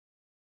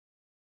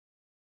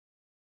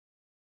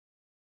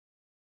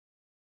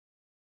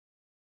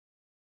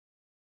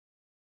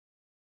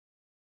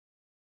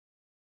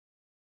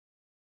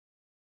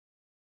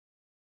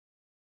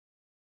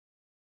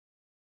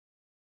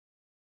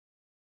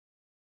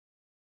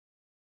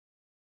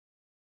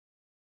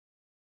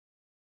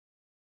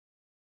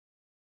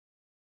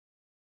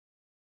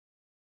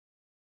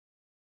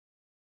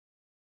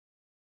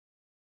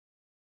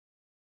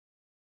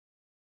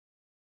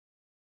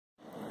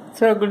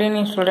So good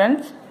evening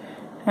students.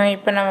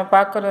 இப்போ நம்ம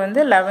பார்க்குறது வந்து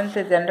 11th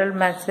general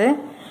maths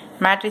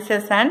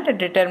matrices and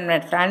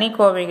determinants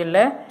அணிக்கோவைகளில்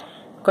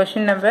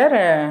question number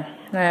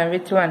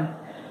which one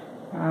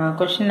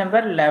question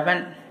number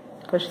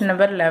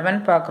 11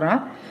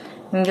 பார்க்குறோம்.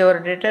 இங்கே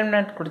ஒரு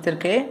determinant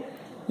கொடுத்துருக்கு.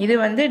 இது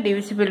வந்து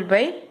divisible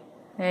by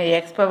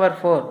x power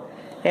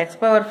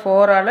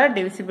 4 ஆல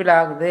divisible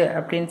ஆகுது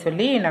அப்படின்னு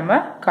சொல்லி நம்ம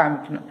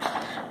காமிக்கணும்.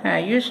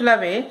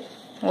 யூஸ்வலாகவே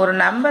ஒரு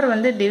நம்பர்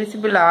வந்து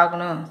divisible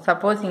ஆகணும்.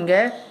 சப்போஸ்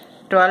இங்கே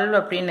 12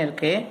 அப்படின்னு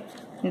இருக்கு.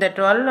 இந்த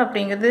 12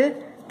 அப்படிங்கிறது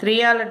 3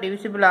 ஆல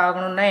divisible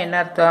ஆகணும்னா என்ன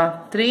அர்த்தம்?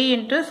 3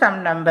 into some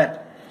number.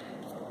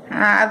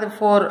 அது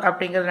 4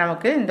 அப்படிங்கிறது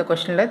நமக்கு இந்த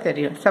क्वेश्चनல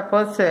தெரியும்.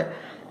 சப்போஸ்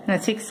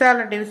 6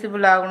 ஆல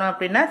divisible ஆகணும்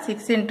அப்படின்னா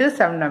 6 into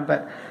some number.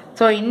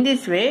 So in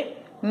this way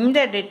இந்த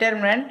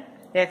determinant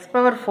x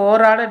power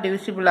 4 ஆல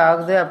divisible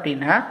ஆகுது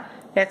அப்படின்னா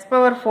x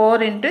power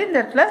 4 into இந்த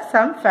இடத்துல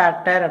some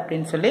factor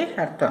அப்படின்னு சொல்லி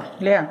அர்த்தம்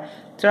இல்லையா?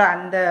 ஸோ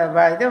அந்த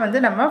இதை வந்து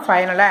நம்ம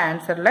ஃபைனலாக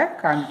ஆன்சரில்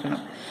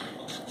காமிக்கணும்.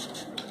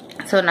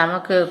 ஸோ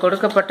நமக்கு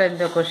கொடுக்கப்பட்ட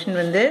இந்த கொஷின்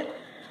வந்து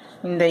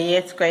இந்த ஏ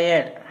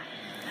ஸ்கொயர்ட்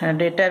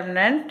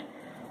டிட்டர்மினன்ட்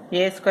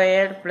ஏ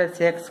squared plus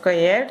X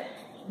squared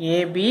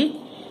AB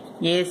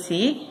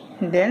AC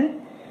தென்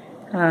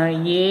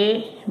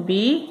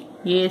AB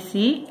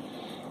AC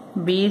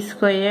B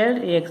squared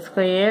X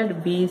squared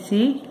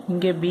PC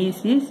இங்கே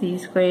PC C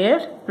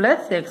squared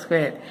plus X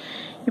squared.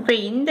 இப்போ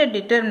இந்த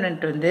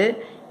டிட்டர்மினன்ட் வந்து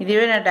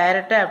இதுவே நான்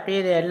டைரெக்டாக அப்படியே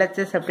இது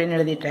எல்ஹெச்எஸ் அப்படின்னு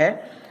எழுதிட்டேன்.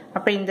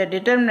 அப்போ இந்த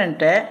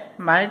டிட்டர்மினண்ட்டை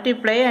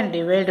multiply and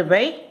divide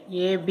by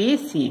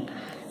ABC.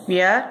 We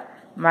are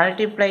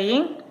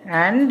multiplying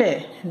and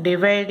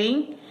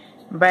dividing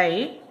by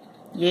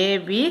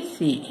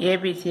ABC.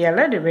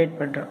 ஏபிசியால் divide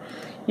பண்ணுறோம்.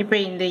 இப்போ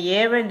இந்த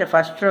ஏவை இந்த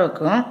ஃபஸ்ட்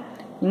ரோக்கும்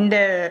இந்த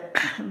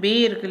பி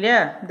இருக்கு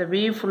இல்லையா, இந்த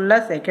பி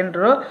ஃபுல்லாக செகண்ட்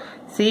ரோ,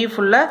 சி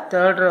ஃபுல்லாக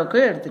தேர்ட்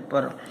ரோக்கு எடுத்துகிட்டு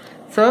போகிறோம்.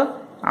 ஸோ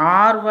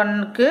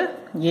R1க்கு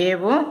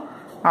ஏவும்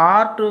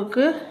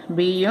R2க்கு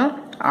பியும்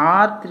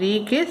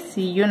R3க்கு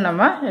சியும்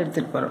நம்ம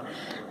எடுத்துகிட்டு போகிறோம்.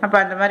 அப்போ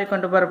அந்த மாதிரி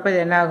கொண்டு போகிறப்ப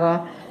இது என்னாகும்?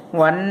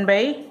 1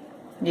 by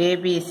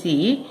ABC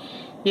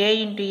a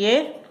into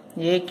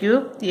a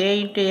cube a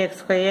into x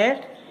squared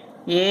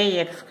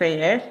ax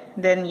squared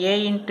then a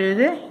into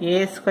the a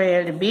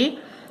squared b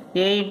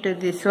a into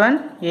this one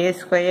a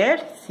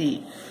squared c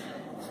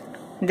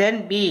then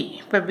b.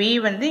 இப்போ b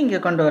வந்து இங்கே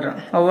கொண்டு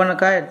வரோம்,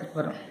 ஒவ்வொன்றுக்காக எடுத்துகிட்டு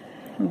போகிறோம்.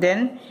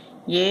 then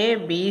a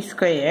b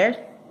squared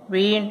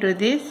b into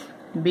this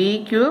b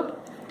cube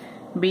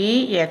b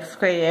x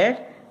squared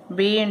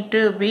b into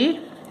b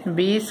b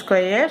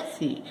squared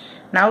c.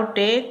 Now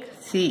take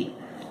c.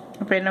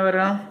 இப்போ என்ன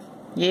வரும்?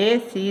 a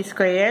c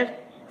squared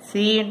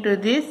c into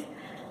this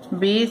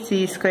b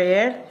c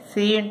squared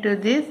c into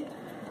this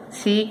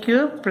c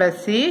cube plus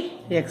c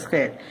x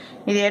squared.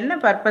 இது என்ன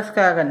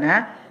பர்பஸ்க்காகனா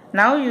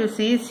now you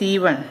see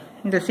c1.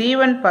 இந்த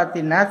c1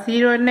 பார்த்தீங்கன்னா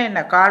c1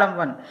 என்ன? காலம்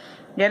 1.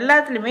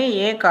 எல்லாத்துலேயுமே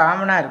a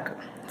காமனாக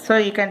இருக்குது. So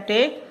you can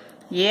take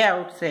a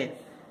outside.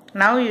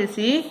 Now you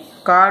see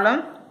column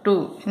 2.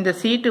 இந்த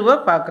C2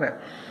 பார்க்குற.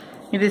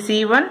 இது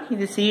C1,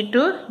 இது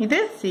C2, இது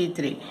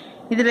C3.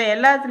 இதில்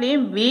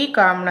எல்லாத்துலேயும் B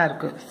காமனாக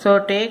இருக்குது. So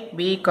take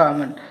B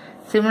common.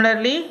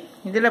 Similarly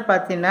இதில்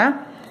பார்த்தீங்கன்னா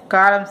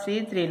காலம்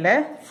C3ல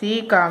C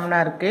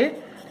காமனாக இருக்குது.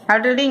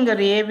 ஆல்ரெடி இங்கே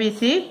ஒரு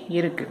ABC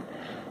இருக்குது.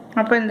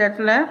 அப்போ இந்த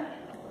இடத்துல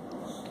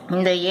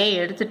இந்த A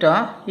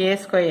எடுத்துட்டோம், A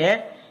ஸ்கொயர்.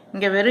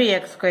 இங்கே வெறும்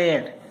எக்ஸ்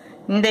ஸ்கொயர்.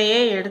 இந்த A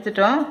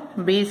எடுத்துட்டோம்,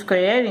 B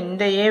ஸ்கொயர்.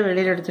 இந்த A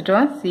வெளியில்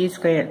எடுத்துட்டோம், C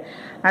ஸ்கொயர்.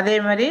 அதே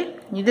மாதிரி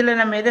இதில்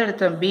நம்ம எதை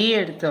எடுத்தோம்? B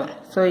எடுத்தோம்.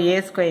 So A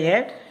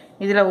square.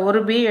 இதில் ஒரு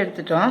B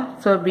எடுத்துட்டோம்,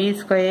 so B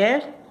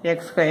square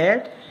X square.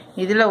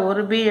 இதில்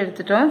ஒரு B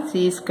எடுத்துட்டோம்,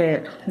 C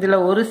ஸ்கொயர். இதில்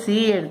ஒரு C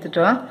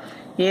எடுத்துட்டோம்,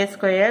 A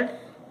ஸ்கொயர்.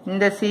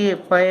 இந்த C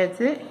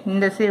போயாச்சு,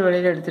 இந்த C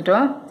வெளியில்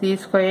எடுத்துட்டோம், C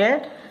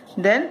ஸ்கொயர்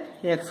தென்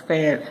எக்ஸ்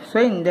ஸ்கொயர். ஸோ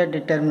இந்த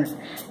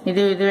டிட்டர்மினன்ட்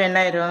இது என்ன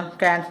ஆயிரும்?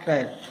 கேன்சல்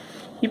ஆயிரும்.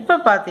 இப்போ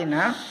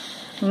பார்த்தீங்கன்னா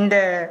இந்த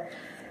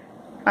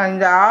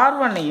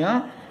R1ஐயும்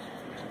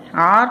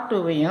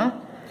R2வையும்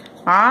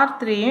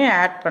R3யும்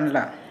ஆட்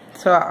பண்ணலாம்.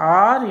 ஸோ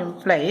R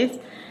இம்ப்ளைஸ்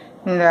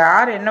இந்த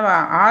R1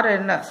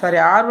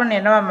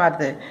 என்னவா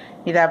மாறுது?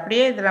 இது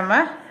அப்படியே இது நம்ம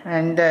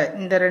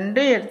இந்த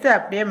ரெண்டும் எடுத்து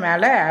அப்படியே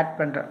மேலே ஆட்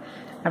பண்ணுறோம்.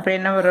 அப்போ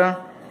என்ன வரும்?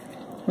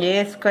 A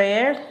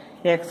ஸ்கொயர்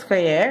எக்ஸ்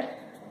ஸ்கொயர்,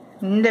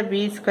 இந்த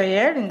B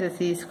ஸ்கொயர், இந்த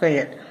C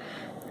ஸ்கொயர்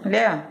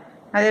இல்லையா?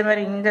 அதே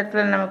மாதிரி இந்த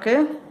இடத்துல நமக்கு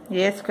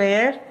A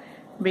square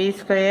B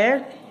square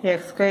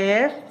X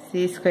square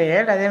C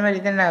square. அதே மாதிரி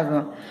இது என்ன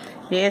ஆகும்?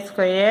 A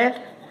square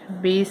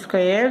B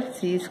square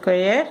C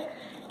square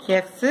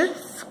X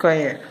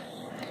square.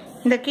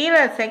 இந்த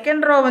கீழே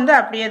செகண்ட் ரோ வந்து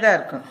அப்படியே தான்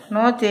இருக்கும்,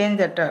 no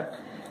change at all.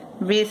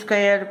 B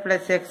square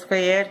plus X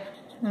square.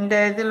 இந்த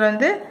இதில்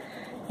வந்து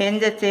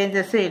எந்த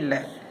சேஞ்சஸும் இல்லை.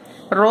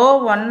 ரோ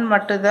 1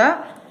 மட்டும்தான்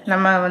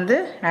நம்ம வந்து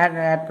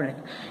ஆட்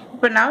பண்ணிக்கணும்.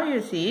 இப்போ நவ் யூ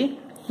சி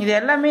இது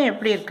எல்லாமே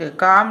எப்படி இருக்குது?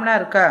 காமனாக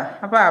இருக்கா?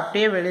 அப்போ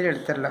அப்படியே வெளியில்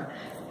எடுத்துடலாம்.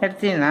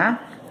 எடுத்தீங்கன்னா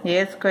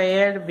A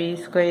square B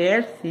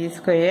square C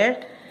square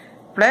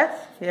plus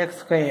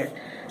X square.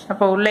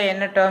 அப்போ உள்ளே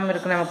என்ன டேர்ம்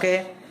இருக்குது நமக்கு?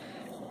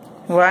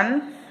 1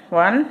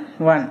 1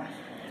 1.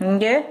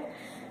 இங்கே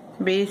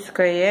B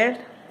ஸ்கொயர்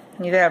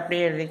இதை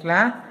அப்படியே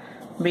எழுதிக்கலாம்.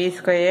 b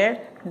squared,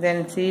 then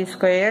c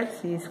squared,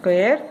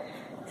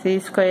 c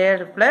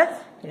squared plus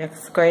x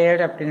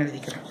squared அப்படின்னு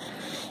எழுதிக்கிறோம்.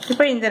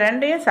 இப்போ இந்த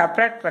ரெண்டையும்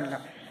சப்ராக்ட்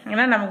பண்ணலாம்.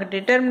 ஏன்னா நமக்கு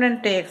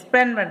டிட்டர்மினன்ட்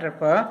எக்ஸ்பேண்ட்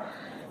பண்ணுறப்போ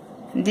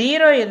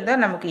 0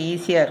 இருந்தால் நமக்கு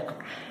ஈஸியாக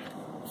இருக்கும்.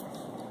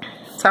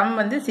 சம்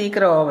வந்து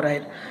சீக்கிரம் ஓவர்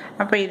ஆயிடும்.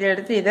 அப்போ இதை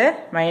எடுத்து இதை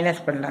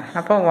மைனஸ் பண்ணலாம்.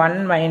 அப்போ 1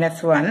 minus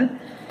 1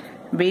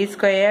 b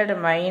squared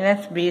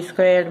minus b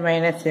squared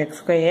minus x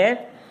squared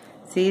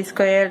c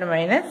squared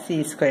minus c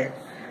squared.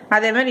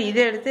 அதே மாதிரி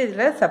இதை எடுத்து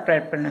இதில்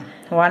செப்பரேட் பண்ணு.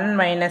 1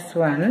 minus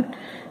 1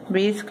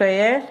 b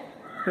squared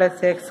plus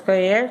x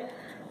squared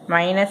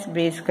minus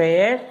b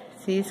squared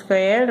c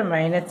squared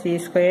minus c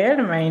squared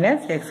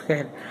minus x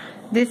squared.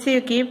 This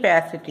you keep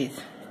as it is.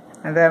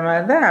 அதே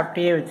மாதிரி தான்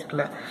அப்படியே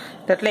வச்சுக்கலாம்.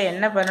 இதில்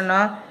என்ன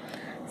பண்ணணும்?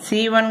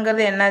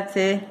 c1ங்கிறது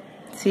என்னாச்சு?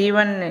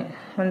 c1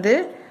 வந்து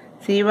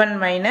c1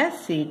 minus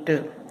c2.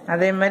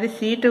 அதே மாதிரி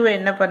c2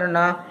 என்ன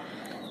பண்ணணும்?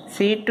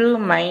 c2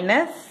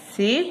 minus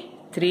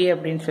c3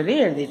 அப்படின்னு சொல்லி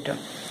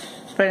எழுதிட்டோம்.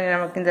 இப்போ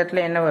நமக்கு இந்த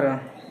இடத்துல என்ன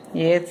வரும்?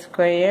 a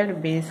squared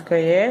b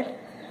squared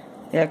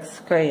x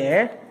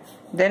squared,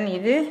 then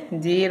இது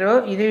 0,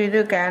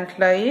 இது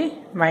கேன்சல் ஆகி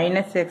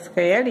மைனஸ் x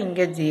squared,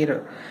 இங்கே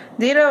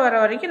 0 வர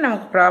வரைக்கும்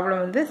நமக்கு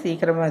ப்ராப்ளம் வந்து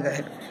சீக்கிரமாக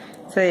இதாகிடும்.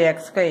 ஸோ x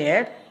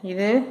squared,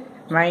 இது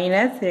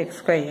மைனஸ் x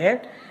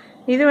squared,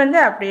 இது வந்து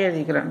அப்படியே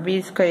எழுதிக்கிறோம். b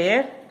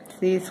squared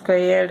c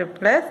squared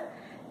plus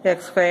x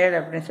squared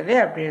அப்படின்னு சொல்லி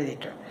அப்படி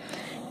எழுதிட்டோம்.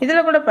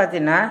 இதில் கூட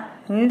பார்த்தீங்கன்னா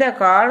இந்த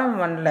காலம்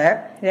 1ல்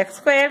x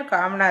squared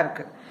காமனாக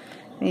இருக்குது.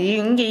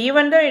 இங்கே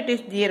ஈவன் தான் இட்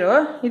இஸ் 0,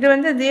 இது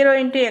வந்து 0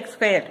 into x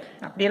squared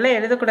அப்படியெல்லாம்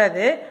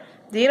எழுதக்கூடாது.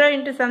 0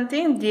 into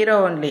something 0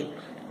 only.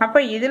 அப்போ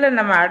இதில்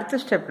நம்ம அடுத்த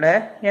ஸ்டெப்பில்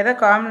எதை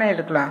காமனாக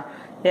எடுக்கலாம்?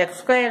 x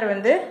squared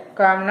வந்து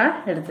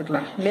காமனாக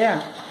எடுத்துக்கலாம் இல்லையா?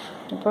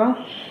 இப்போ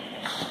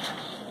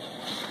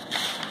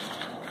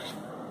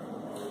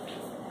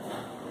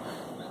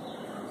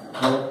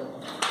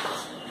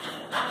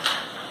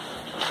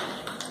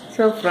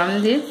so from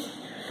this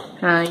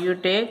you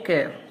take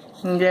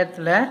இந்த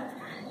இடத்துல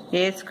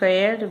a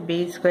squared b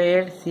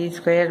squared c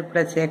squared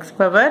plus x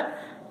power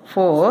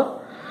 4,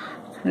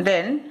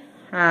 then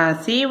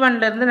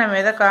c1ல இருந்து நம்ம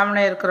எதை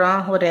காமனாக இருக்கிறோம்?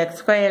 ஒரு x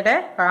squared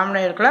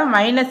காமனாக இருக்கலாம்,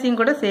 மைனஸையும்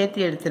கூட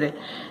சேர்த்து எடுத்துரு.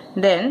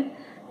 தென்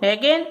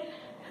again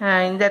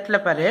இந்த இடத்துல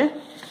பாரு,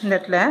 இந்த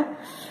இடத்துல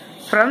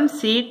from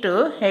c2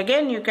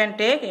 again you can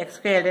take x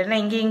squared. ஏன்னா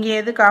இங்கே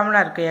எது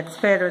காமனாக இருக்குது? x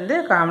squared வந்து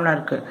காமனாக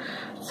இருக்குது.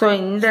 ஸோ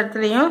இந்த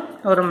இடத்துலையும்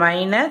ஒரு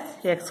மைனஸ்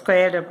x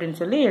squared அப்படின்னு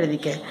சொல்லி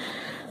எழுதிக்க.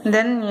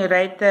 தென் you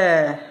write the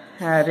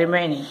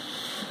remaining.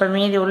 இப்போ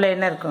மீதி உள்ள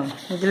என்ன இருக்கும்?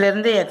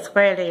 இதிலேருந்து x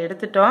squared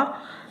எடுத்துட்டோம்.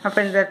 அப்போ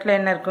இந்த இடத்துல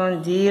என்ன இருக்கும்?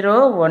 0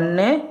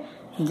 1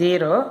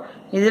 0,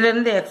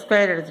 இதிலேருந்து x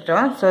squared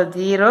எடுத்துட்டோம். ஸோ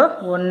 0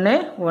 1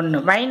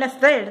 1, மைனஸ்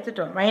தான்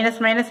எடுத்துட்டோம்.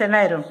 மைனஸ் என்ன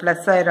ஆயிரும்?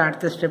 ப்ளஸ் ஆயிரும்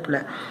அடுத்த ஸ்டெப்பில்.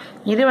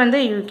 இது வந்து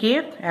you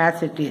keep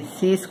as it is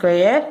c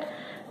squared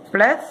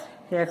plus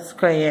x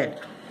squared.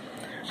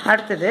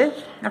 அடுத்தது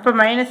அப்போ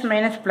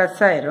மைனஸ் ப்ளஸ்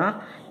ஆயிரும்.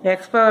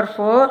 x power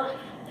 4,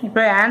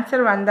 இப்போ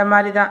ஆன்சர் வந்த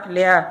மாதிரி தான்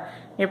இல்லையா?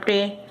 எப்படி?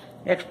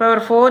 x power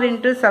 4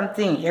 into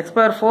something, x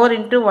power 4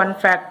 into 1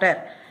 factor,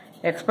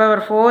 x power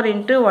 4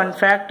 into 1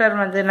 factor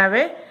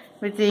வந்துனாவே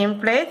which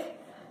implies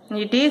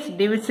it is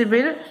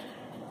divisible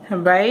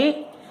by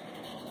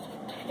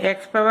x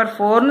power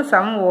 4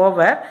 sum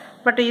over.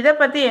 But இதை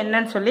பற்றி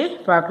என்னன்னு சொல்லி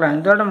பார்க்கலாம்.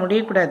 இதோட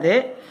முடியக்கூடாது.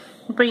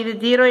 இப்போ இது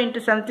 0 into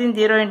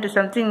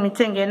something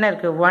மிச்சம் இங்கே என்ன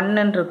இருக்குது?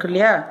 1ன்னு இருக்கு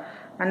இல்லையா?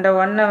 அந்த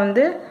 1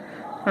 வந்து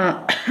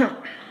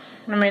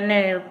நம்ம என்ன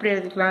எப்படி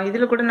எழுதிக்கலாம்?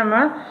 இதில் கூட நம்ம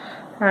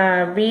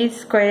b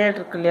squared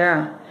இருக்கு இல்லையா?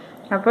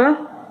 அப்போ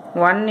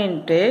 1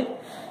 into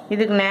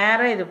இதுக்கு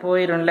நேராக இது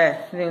போயிடும்ல.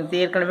 இது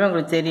ஏற்கனவே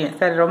உங்களுக்கு தெரியும்.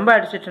 சரி, ரொம்ப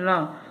அடிச்சுட்டனோ?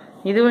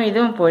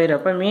 இதுவும் போயிடும்.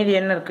 அப்போ மீதி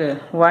என்ன இருக்குது?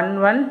 1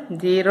 1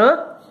 0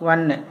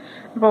 1.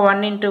 அப்போ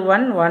 1 into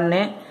 1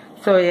 1.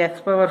 So x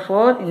power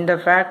 4 in the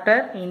factor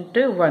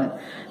into 1,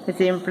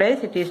 which implies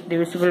it is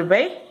divisible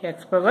by x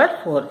power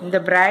 4. இந்த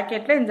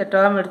bracketல இந்த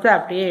term எடுத்து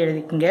அப்படியே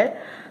எழுதிக்குங்க.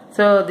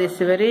 So this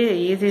is very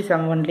easy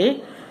sum only.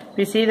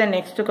 We see the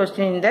next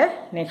question in the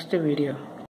next video.